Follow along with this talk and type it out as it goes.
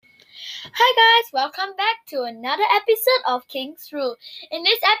Hi guys, welcome back to another episode of King's Rule. In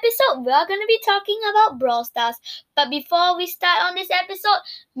this episode, we are going to be talking about Brawl Stars. But before we start on this episode,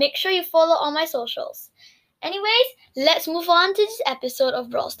 make sure you follow all my socials. Anyways, let's move on to this episode of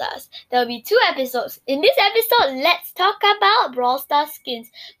Brawl Stars. There will be 2 episodes. In this episode, let's talk about Brawl Stars skins.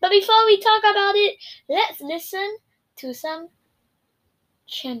 But before we talk about it, let's listen to some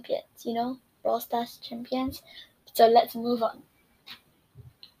champions, Brawl Stars champions. So let's move on.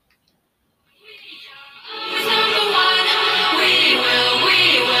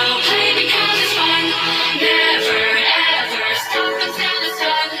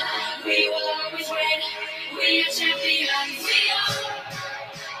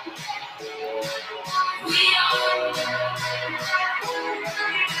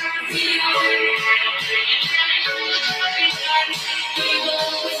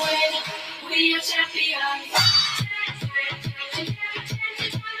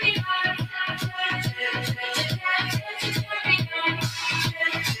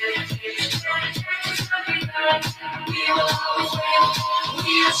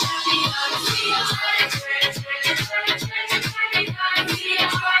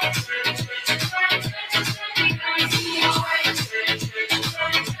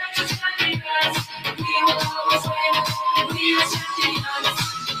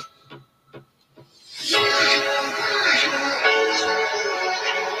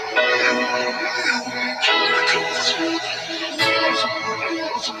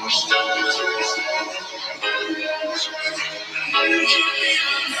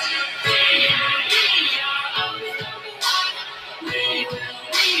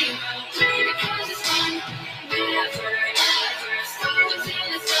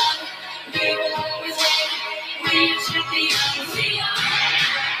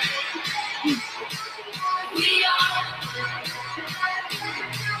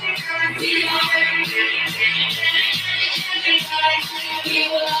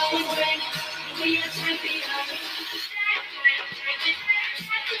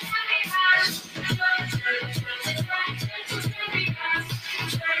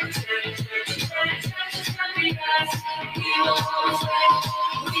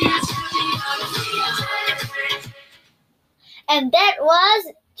 And that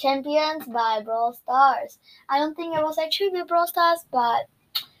was Champions by Brawl Stars. I don't think it was actually with Brawl Stars, but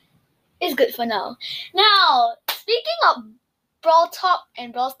it's good for now. Now, speaking of Brawl Talk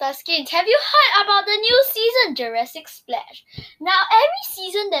and Brawl Stars skins, have you heard about the new season, Jurassic Splash? Now, every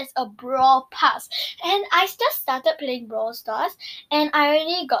season there's a Brawl Pass, and I just started playing Brawl Stars, and I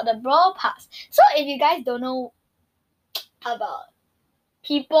already got the Brawl Pass. So if you guys don't know about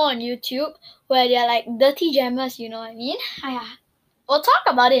people on YouTube where they're like dirty jammers, you know what I mean? We'll talk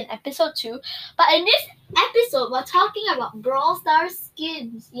about it in episode 2. But in this episode, we're talking about Brawl Stars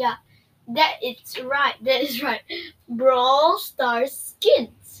skins. Yeah, that is right. Brawl Stars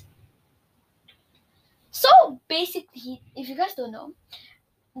skins. So basically, if you guys don't know,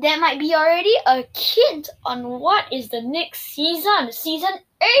 there might be already a hint on what is the next season, season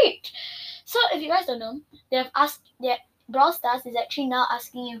 8. So if you guys don't know, they have asked that Brawl Stars is actually now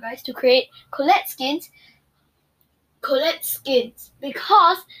asking you guys to create Colette skins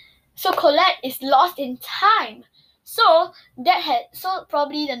because Colette is lost in time. So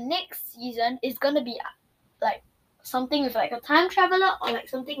probably the next season is gonna be like something with like a time traveler or like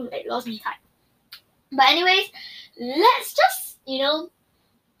something like lost in time. But anyways, let's just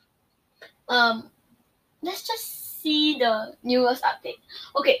let's just see the newest update.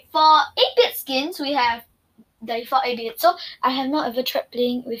 Okay, for 8-bit skins we have the default 8-bit. So I have not ever tried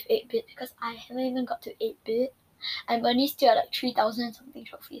playing with 8-bit because I haven't even got to 8-bit. I'm only still at like 3,000 something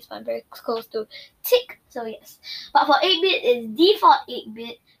trophies, but I'm very close to tick. So yes. But for 8-bit is default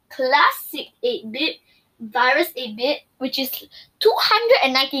 8-bit, classic 8-bit, virus 8-bit, which is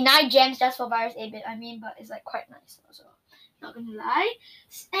 299 gems just for virus 8-bit. But it's like quite nice also. Not gonna lie.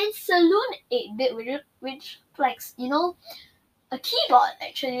 And saloon 8-bit, which like a keyboard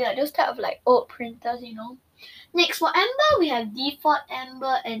actually, like those type of like old printers, Next for Ember, we have default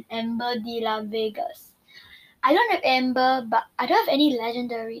Ember and Ember de la Vegas. I don't have Ember, but I don't have any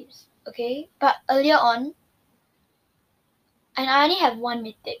legendaries, okay? But earlier on, and I only have 1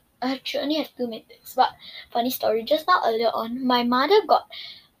 mythic. I actually only have 2 mythics, but funny story, just now earlier on, my mother got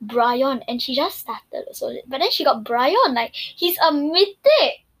Bryon, and she just started also. But then she got Bryon, like, he's a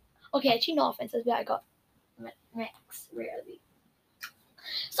mythic! Okay, actually no offenses, but I got Max rarely.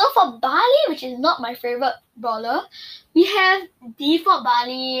 So for Barley, which is not my favorite brawler, we have default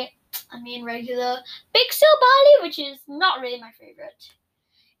Barley, regular Pixel Barley, which is not really my favorite.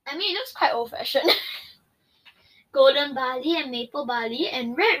 It looks quite old-fashioned. Golden Barley and Maple Barley,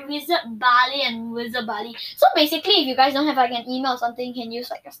 and Red Wizard Barley and Wizard Barley. So basically, if you guys don't have like an email or something, you can use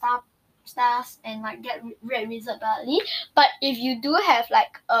like a stars and like get Red Wizard Barley. But if you do have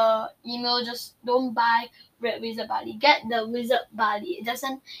like a email, just don't buy Red Wizard Barley. Get the Wizard Barley.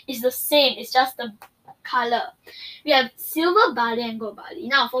 It's the same. It's just the color. We have Silver Barley and Gold Barley.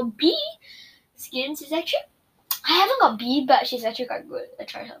 Now for B skins, is actually, I haven't got B, but she's actually quite good. I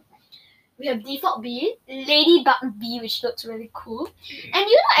try her. We have Default B, Ladybug B, which looks really cool. And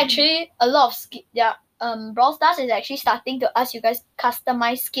actually a lot of Brawl Stars is actually starting to ask you guys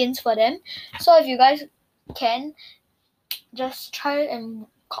customize skins for them. So if you guys can, just try and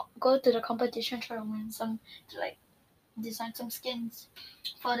go to the competition, try to win some, to like design some skins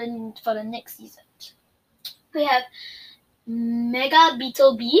for the next season. We have Mega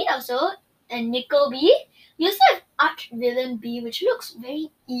Beetle B also, and Nickel B. We also have Arch Villain B, which looks very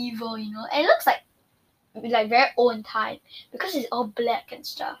evil, and it looks like very old time because it's all black and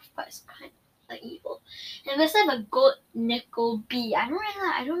stuff, but it's kind of like evil. And we also have a Gold Nickel B. I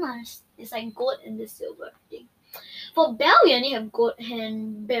don't know. It's like gold and the silver thing. For Belle, we only have Gold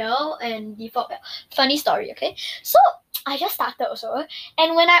Hand Belle and Default Belle. Funny story, okay? So I just started also,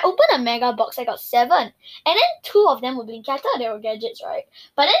 and when I opened a mega box, I got 7, and then 2 of them were blinky. I thought they were gadgets, right?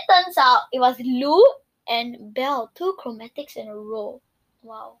 But then turns out it was Lou and Belle, 2 chromatics in a row.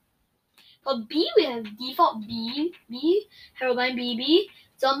 Wow. For B, we have Default B, Herobrine BB,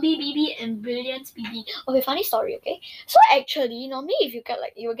 Zombie BB, and Brilliance BB. Okay, funny story, okay? So actually, normally if you get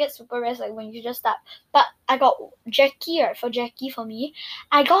you will get super rares like when you just start. But I got Jackie, right? For Jackie, for me,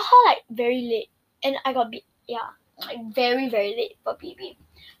 I got her like very late, and I got like very, very late for BB.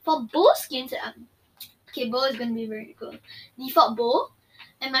 For Bo skins, okay, Bo is gonna be very good. Default Bo.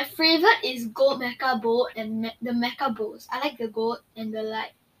 And my favorite is Gold Mecha Bow and the Mecha Bows. I like the gold and the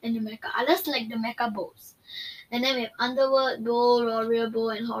light and the Mecha. I just like the Mecha Bows. And then we have Underworld Bow, Warrior Bow,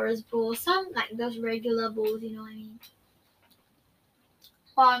 and Horus Bow. Some like those regular bows, you know what I mean?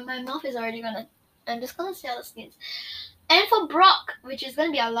 Wow, my mouth is already I'm just gonna say all the skins. And for Brock, which is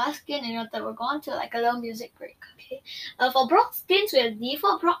gonna be our last skin, that we're going to like a little music break, okay? For Brock skins, we have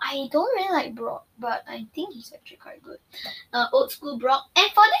Default Brock. I don't really like Brock, but I think he's actually quite good. Old School Brock. And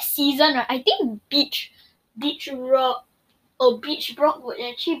for this season, right, I think Beach Brock would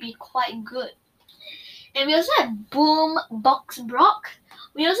actually be quite good. And we also have Boom Box Brock.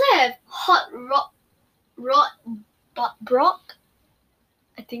 We also have Hot Rod Brock.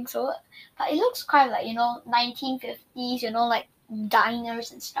 I think so. But it looks quite like, 1950s, like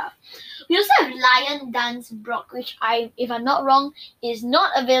diners and stuff. We also have Lion Dance Brock, which if I'm not wrong, is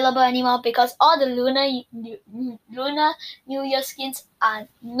not available anymore because all the Lunar New Year skins are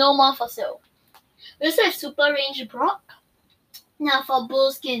no more for sale. We also have Super Range Brock. Now for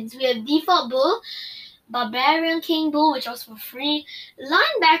Bull skins, we have Default Bull, Barbarian King Bull, which was for free,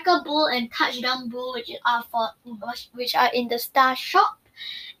 Linebacker Bull, and Touchdown Bull, which are in the Star Shop.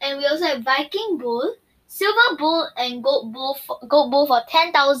 And we also have Viking Bull, Silver Bull, and Gold Bull for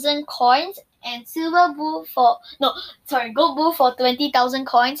 10,000 coins, and Gold Bull for 20,000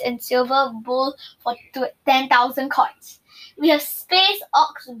 coins, and Silver Bull for 10,000 coins. We have Space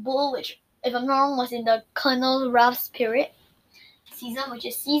Ox Bull, which, if I'm not wrong, was in the Colonel Ruff's period season, which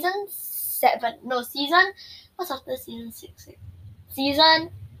is season 7. No, what's after season 6?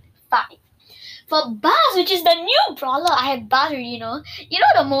 Season 5. For Buzz, which is the new brawler, I have Buzz already,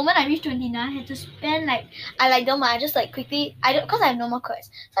 the moment I reached 29, I had to spend I just quickly, because I have no more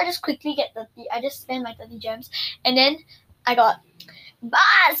coins, so I just quickly get 30, I just spend my 30 gems, and then I got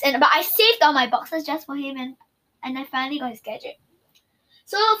Buzz, but I saved all my boxes just for him, and I finally got his gadget.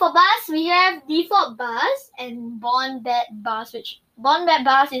 So for Buzz, we have Default Buzz and Born Bad Buzz, which Born Bad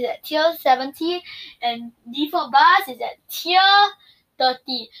Buzz is at tier 70, and Default Buzz is at tier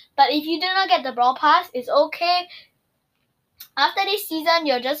 30. But if you do not get the Brawl Pass, it's okay. After this season,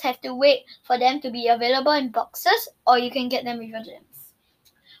 you'll just have to wait for them to be available in boxes, or you can get them with your gems.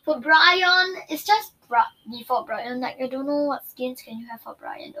 For Brian, it's just Default Brian. I don't know what skins can you have for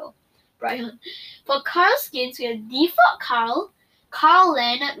Brian though. For Carl skins, we have Default Carl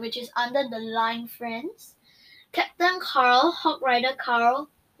Leonard, which is under the Line Friends, Captain Carl, Hawk Rider Carl,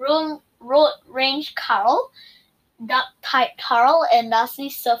 Road Range Carl, Dark Tide Carl, and lastly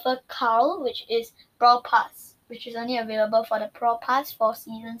Surfer Carl, which is Brawl Pass, which is only available for the Brawl Pass for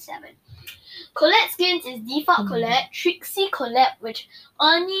Season 7. Colette skins is Default Colette, Trixie Colette, which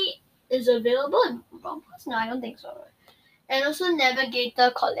only is available in Brawl Pass? No, I don't think so. And also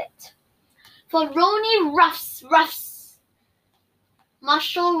Navigator Colette. For Roni Ruffs,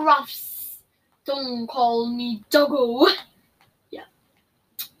 Marshall Ruffs, don't call me Doggo.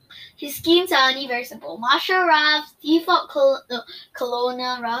 His skins are only very simple. Marshall Ruffs, Default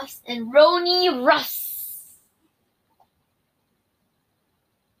Colonel Ruffs, and Roni Ruffs.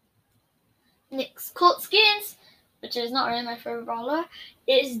 Next, Colt skins, which is not really my favorite brawler,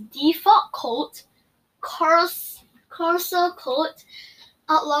 is Default Colt, Corso Colt,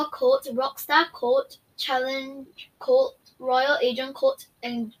 Outlaw Colt, Rockstar Colt, Challenge Colt, Royal Agent Colt,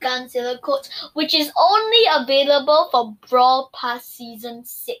 and Gunzilla Colt, which is only available for Brawl Pass Season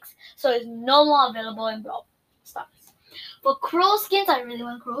 6. So it's no more available in Brawl Stars. For Crow skins, I really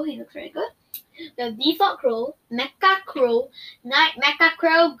want Crow. He looks very good. We have Default Crow, Mecha Crow, Night Mecha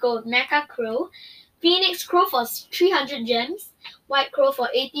Crow, Gold Mecha Crow, Phoenix Crow for 300 gems, White Crow for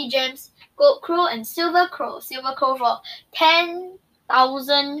 80 gems, Gold Crow, and Silver Crow. Silver Crow for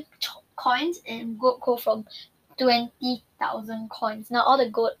 10,000 coins, and Gold Crow for 20,000 coins. Now all the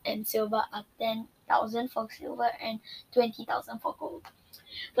gold and silver are 10,000 for silver and 20,000 for gold.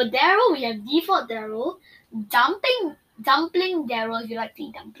 For Daryl, we have Default Daryl, Dumpling Daryl. If you like to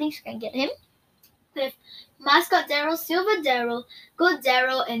eat dumplings, you can get him. With Mascot Daryl, Silver Daryl, Good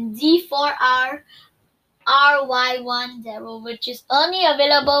Daryl, and D4R RY1 Daryl, which is only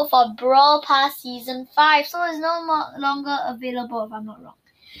available for Brawl Pass Season 5, so it's no longer available if I'm not wrong.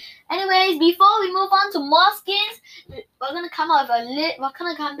 Anyways, before we move on to more skins, we're gonna come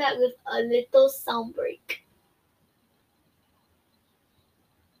back with a little sound break.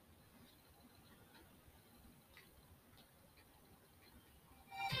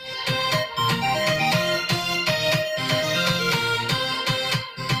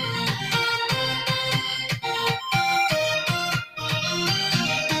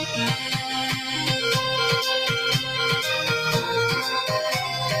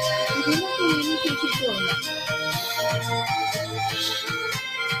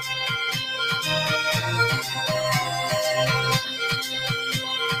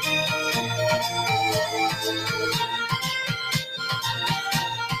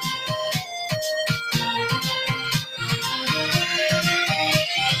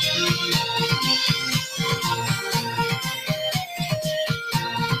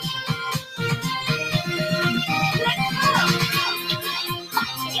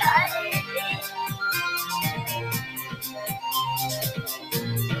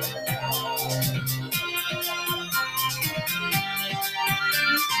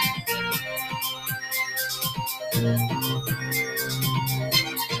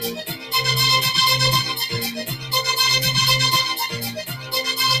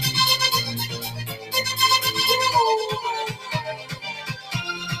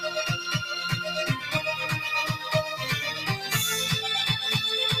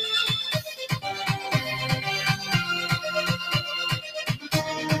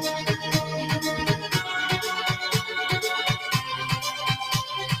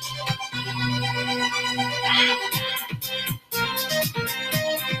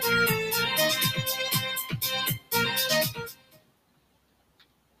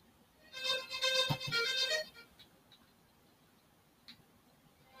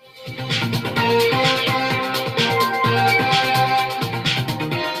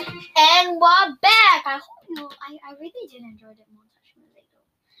 I really did enjoy that montage music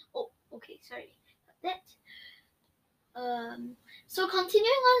though. Oh, okay, sorry about that. So continuing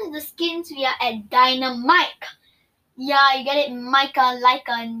on with the skins, we are at Dynamike. Yeah, you get it, Micah,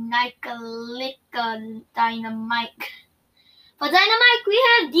 Dynamike. For Dynamike, we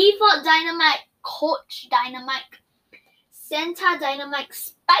have Default Dynamike, Coach Dynamike, Santa Dynamike,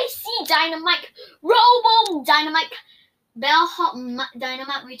 Spicy Dynamike, Robo Dynamike, Bellhop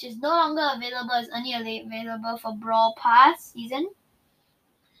Dynamite, which is no longer available, is only available for Brawl Pass season,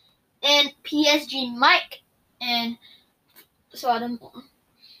 and PSG Mike, and so other more.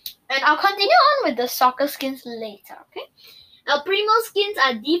 And I'll continue on with the soccer skins later, okay? El Primo skins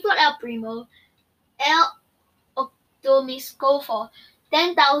are Default El Primo, El Optimisco for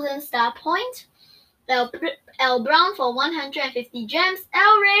 10,000 star points, El Brown for 150 gems,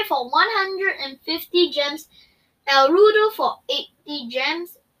 El Ray for 150 gems, El Rudo for 80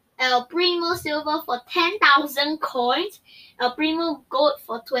 gems, El Primo Silver for 10,000 coins, El Primo Gold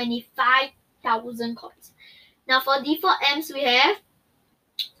for 25,000 coins. Now for Default M's, we have,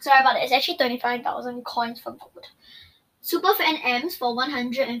 sorry about that, it's actually 25,000 coins for gold. Super Fan M's for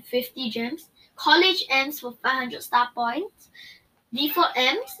 150 gems, College M's for 500 star points, Default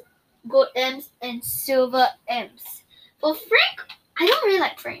M's, Gold M's, and Silver M's. For Frank, I don't really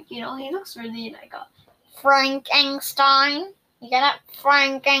like Frank, he looks really like a Frankenstein. You get that?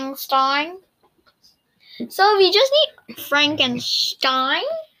 Frankenstein. So we just need Frankenstein,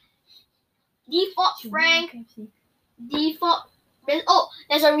 Default Frank, Default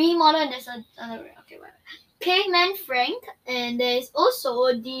there's a remodel and there's another. Okay, whatever. Caveman Frank, and there's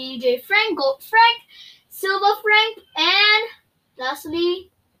also DJ Frank, Gold Frank, Silver Frank, and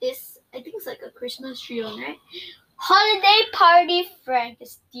lastly is, I think it's like a Christmas tree one, right? Holiday Party Frank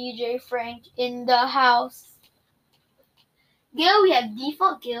is DJ Frank in the house. Gil, we have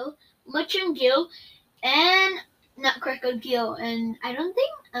Default Gil, Merchant Gil, and Nutcracker Gil, and I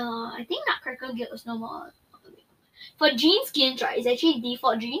think Nutcracker Gil is no more. For Gene skins, right, it's actually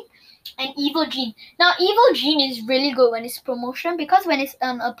Default Gene and Evil Gene. Now, Evil Gene is really good when it's promotion, because when it's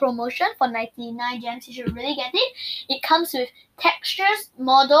a promotion for 99 gems, you should really get it. It comes with textures,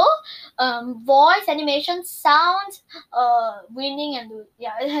 model, voice, animation, sounds, winning, and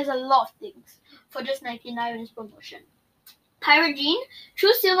it has a lot of things for just 99 when it's promotion. Pirate Gene,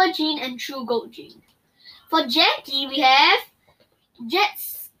 True Silver Gene, and True Gold Gene. For Jackie, we have Jet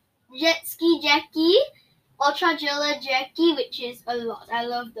Ski Jackie, Ultra Driller Jackie, which is a lot. I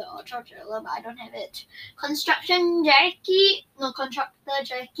love the Ultra Driller, but I don't have it. Constructor Jackie,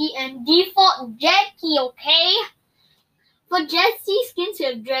 and Default Jackie, okay? For Jessie skins, we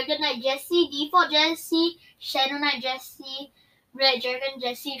have Dragon Knight Jessie, Default Jessie, Shadow Knight Jessie, Red Dragon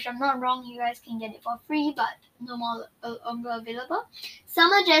Jessie. If I'm not wrong, you guys can get it for free, but no more longer available.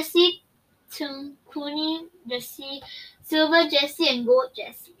 Summer Jessie, Tunkuni Jessie, Silver Jessie, and Gold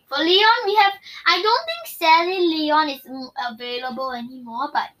Jessie. For Leon, we have, I don't think Sally Leon is available anymore,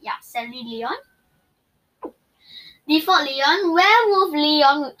 but yeah, Sally Leon. Default Leon, Werewolf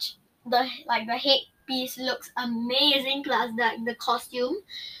Leon, which the headpiece looks amazing, plus the costume.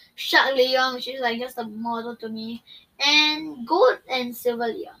 Shark Leon, which is like just a model to me, and Gold and Silver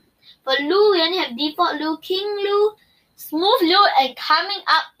Leon. For Lou, we only have Default Lou, King Lou, Smooth Lou, and coming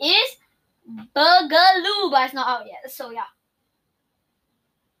up is Burger Lou, but it's not out yet, so yeah.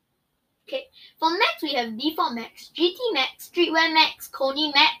 Okay, for Max, we have Default Max, GT Max, Streetwear Max,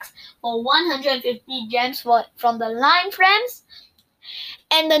 Coney Max for 150 gems from the line frames,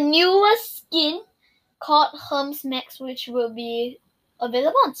 and the newest skin called Hermes Max, which will be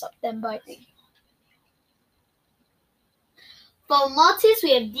available in September, I think. For Mortis,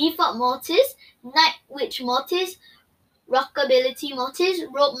 we have Default Mortis, Night Witch Mortis, Rockability Mortis,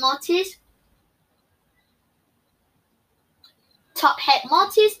 Rope Mortis, Top Hat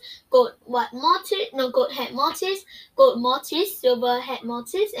Mortis, Gold Hat Mortis, Gold Mortis, Silver Hat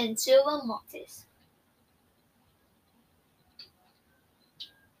Mortis, and Silver Mortis.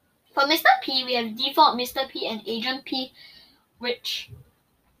 For Mr. P, we have Default Mr. P and Agent P, which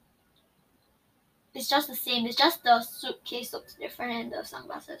is just the same. It's just the suitcase looks different and the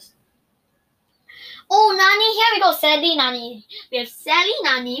sunglasses. Oh, Nani, here we go. Sally Nani. We have Sally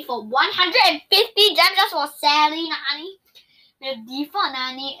Nani for 150 gems just for Sally Nani. We have Default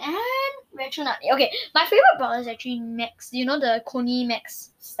Nani and Retro Nani. Okay, my favorite brawler is actually Max. You know, the Coney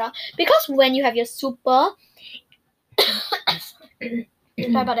Max stuff. Because when you have your super...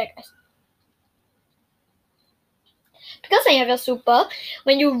 Sorry about that, guys. Because when you have your super,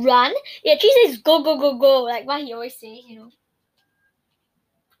 when you run, it actually says go, go, go, go. Like what he always says, you know.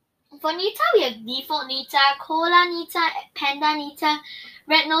 For Nita, we have Default Nita, Cola Nita, Panda Nita,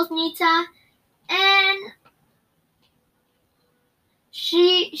 Red Nose Nita, and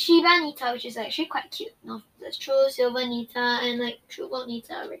Shiba Nita, which is actually quite cute. No, there's True Silver Nita and like True Gold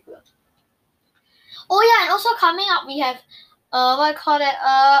Nita regular. Oh yeah, and also coming up we have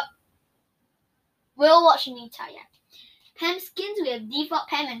Whale Watch Nita, yeah. Pam skins, we have Default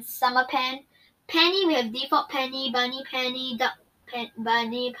Pam and Summer Pam. Penny, we have Default Penny, Bunny Penny, Duck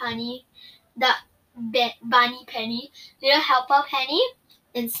Bunny Penny, Duck Bunny Penny, Little Helper Penny,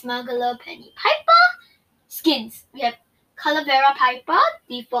 and Smuggler Penny. Piper skins, we have Calavera Piper,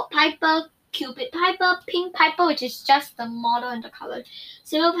 Default Piper, Cupid Piper, Pink Piper, which is just the model and the color,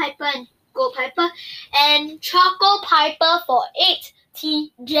 Silver Piper and Gold Piper, and Choco Piper for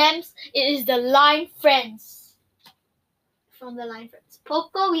 80 gems. It is the line friends. From the line friends.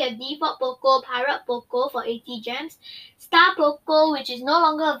 Poco, we have Default Poco, Pirate Poco for 80 gems. Star Poco, which is no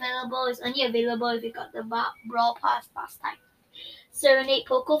longer available, is only available if you got the Brawl Pass last time. Serenade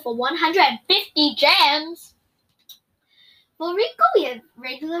Poco for 150 gems. For Rico, we have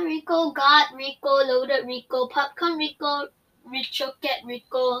regular Rico, God Rico, Loaded Rico, Popcorn Rico, Richo Cat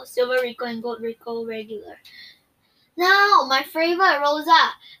Rico, Silver Rico, and Gold Rico regular. Now, my favorite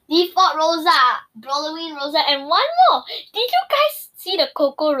Rosa, Default Rosa, Halloween Rosa, and one more. Did you guys see the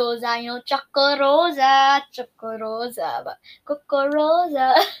Coco Rosa? You know, Choco Rosa, but Coco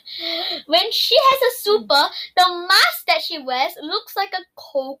Rosa. When she has a super, the mask that she wears looks like a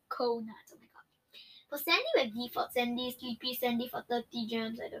coconut. Oh my god. For Sandy, we have Default Sandy, Sleepy Sandy for 30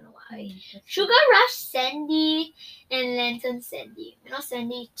 gems. I don't know why. That's Sugar Rush Sandy and Lantern Sandy. You know,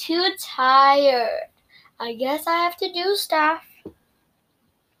 Sandy, too tired. I guess I have to do stuff.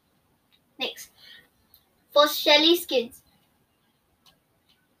 Next, for Shelly skins,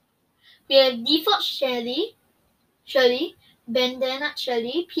 we have Default Shelly, Bandana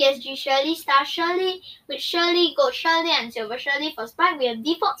Shelly, PSG Shelly, Star Shelly, with Shelly, Gold Shelly, and Silver Shelly. For Spike, we have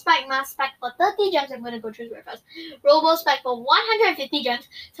Default Spike, Mask Spike for 30 gems. I'm going to go through very fast. Robo Spike for 150 gems.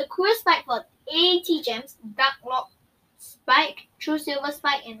 Sakura Spike for 80 gems. Dark Lock Spike, True Silver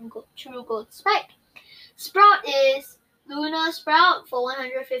Spike, and True Gold Spike. Sprout is Lunar Sprout for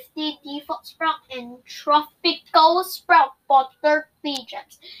 150, Default Sprout, and Tropical Sprout for 30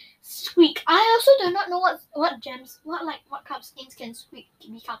 gems. Squeak. I also do not know what gems, what kind of skins can Squeak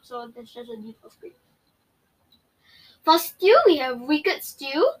become, so that's just a default Squeak. For Stew, we have Wicked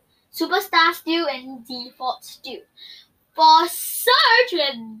Stew, Superstar Stew, and Default Stew. For Search, we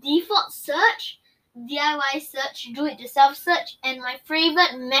have Default Search, DIY Search, Do-It-Yourself Search, and my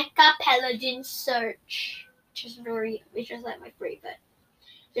favorite Mecha Paladin Search, which is like my favorite.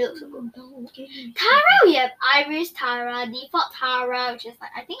 It looks so good. Tara, we have Irish Tara, Default Tara, which is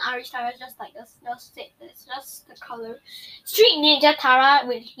like, I think Irish Tara is just like it's just the color. Street Ninja Tara,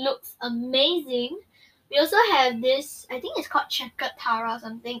 which looks amazing. We also have this, I think it's called Checkered Tara or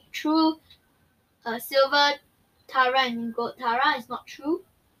something. True Silver Tara and Gold Tara is not true.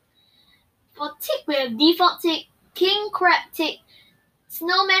 For Tick, we have Default Tick, King Crab Tick,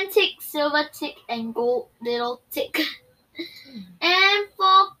 Snowman Tick, Silver Tick, and Gold Little Tick. And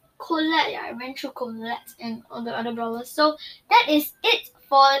for Colette, I went through Colette and all the other brawlers. So that is it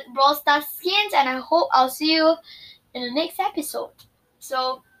for Brawl Stars skins, and I hope I'll see you in the next episode.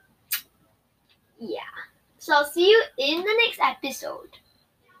 So yeah. So I'll see you in the next episode.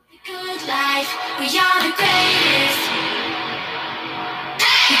 Good life, we are the greatest.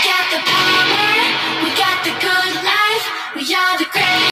 We got the power, we got the good life, we are the greatest.